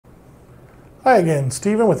Hi again,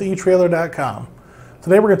 Steven with etrailer.com.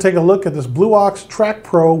 Today we're going to take a look at this Blue Ox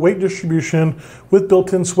TrackPro weight distribution with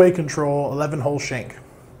built-in sway control 11-hole shank.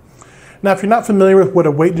 Now if you're not familiar with what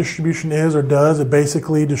a weight distribution is or does, it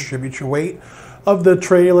basically distributes your weight of the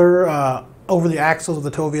trailer over the axles of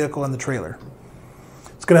the tow vehicle and the trailer.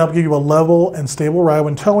 It's going to help give you a level and stable ride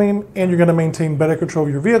when towing, and you're going to maintain better control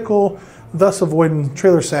of your vehicle, thus avoiding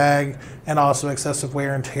trailer sag and also excessive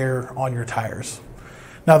wear and tear on your tires.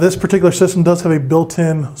 Now this particular system does have a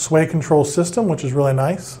built-in sway control system, which is really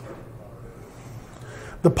nice.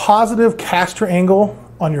 The positive castor angle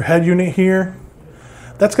on your head unit here,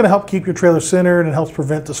 that's going to help keep your trailer centered and helps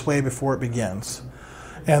prevent the sway before it begins.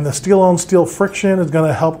 And the steel-on-steel friction is going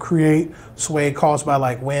to help create sway caused by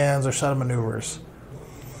like winds or sudden maneuvers.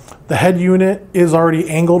 The head unit is already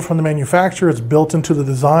angled from the manufacturer. It's built into the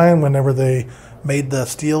design whenever they made the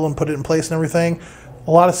steel and put it in place and everything. A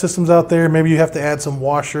lot of systems out there, maybe you have to add some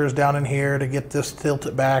washers down in here to get this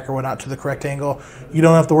tilted back or whatnot to the correct angle. You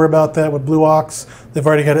don't have to worry about that with Blue Ox. They've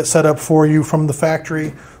already got it set up for you from the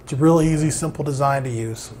factory. It's a real easy, simple design to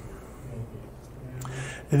use.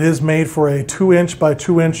 It is made for a 2" by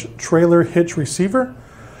 2" trailer hitch receiver.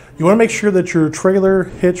 You want to make sure that your trailer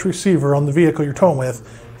hitch receiver on the vehicle you're towing with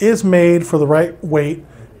is made for the right weight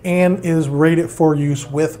and is rated for use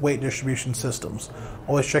with weight distribution systems.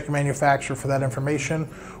 Always check your manufacturer for that information,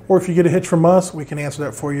 or if you get a hitch from us, we can answer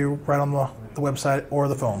that for you right on the website or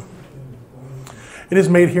the phone. It is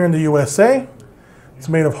made here in the USA. It's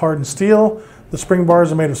made of hardened steel. The spring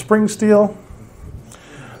bars are made of spring steel.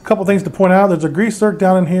 A couple things to point out: there's a grease zerk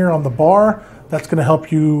down in here on the bar. That's going to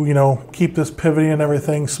help you, keep this pivoting and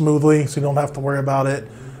everything smoothly, so you don't have to worry about it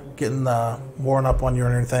getting worn up on you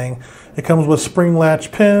or anything. It comes with spring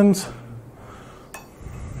latch pins.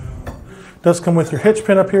 Does come with your hitch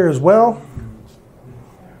pin up here as well.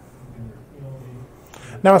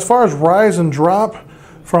 Now as far as rise and drop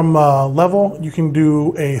from level, you can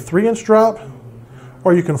do a 3" drop,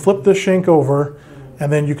 or you can flip this shank over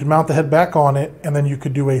and then you can mount the head back on it, and then you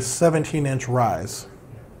could do a 17" rise.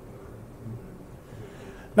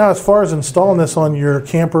 Now as far as installing this on your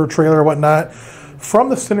camper, trailer, or whatnot, from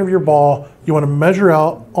the center of your ball, you want to measure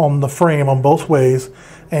out on the frame on both ways.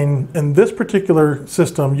 And in this particular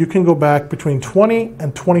system, you can go back between 20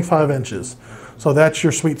 and 25 inches. So that's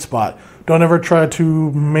your sweet spot. Don't ever try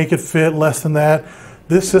to make it fit less than that.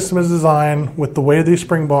 This system is designed with the weight of these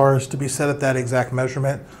spring bars to be set at that exact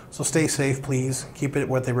measurement. So stay safe, please. Keep it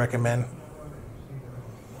what they recommend.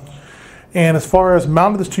 And as far as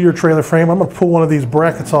mounting this to your trailer frame, I'm going to pull one of these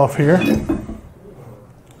brackets off here.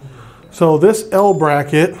 So this L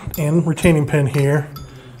bracket and retaining pin here,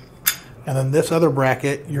 and then this other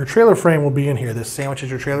bracket, your trailer frame will be in here. This sandwiches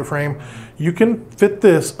your trailer frame. You can fit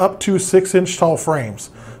this up to 6" tall frames.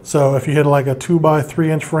 So if you hit like a 2 by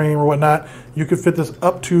 3" frame or whatnot, you could fit this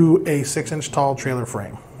up to a 6" tall trailer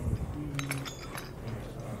frame.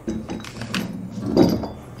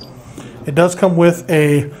 It does come with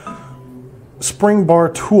a spring bar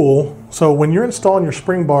tool. So when you're installing your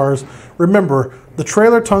spring bars, remember the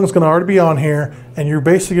trailer tongue is going to already be on here, and you're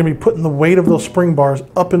basically going to be putting the weight of those spring bars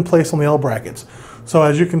up in place on the L brackets. So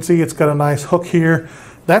as you can see, it's got a nice hook here.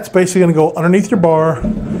 That's basically going to go underneath your bar.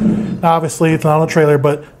 Now obviously it's not on a trailer,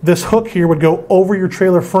 but this hook here would go over your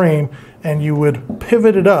trailer frame, and you would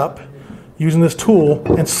pivot it up using this tool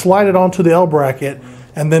and slide it onto the L bracket,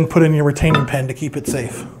 and then put in your retaining pin to keep it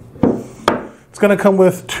safe. It's going to come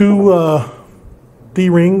with two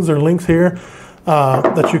D-rings or links here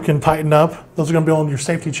that you can tighten up. Those are going to be on your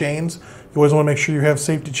safety chains. You always want to make sure you have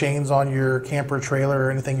safety chains on your camper, trailer, or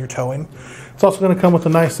anything you're towing. It's also going to come with a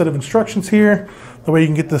nice set of instructions here, the way you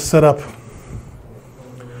can get this set up.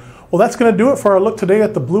 Well, that's going to do it for our look today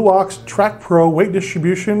at the Blue Ox TrackPro weight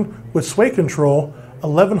distribution with sway control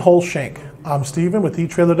 11-hole shank. I'm Steven with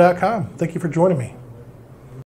etrailer.com. Thank you for joining me.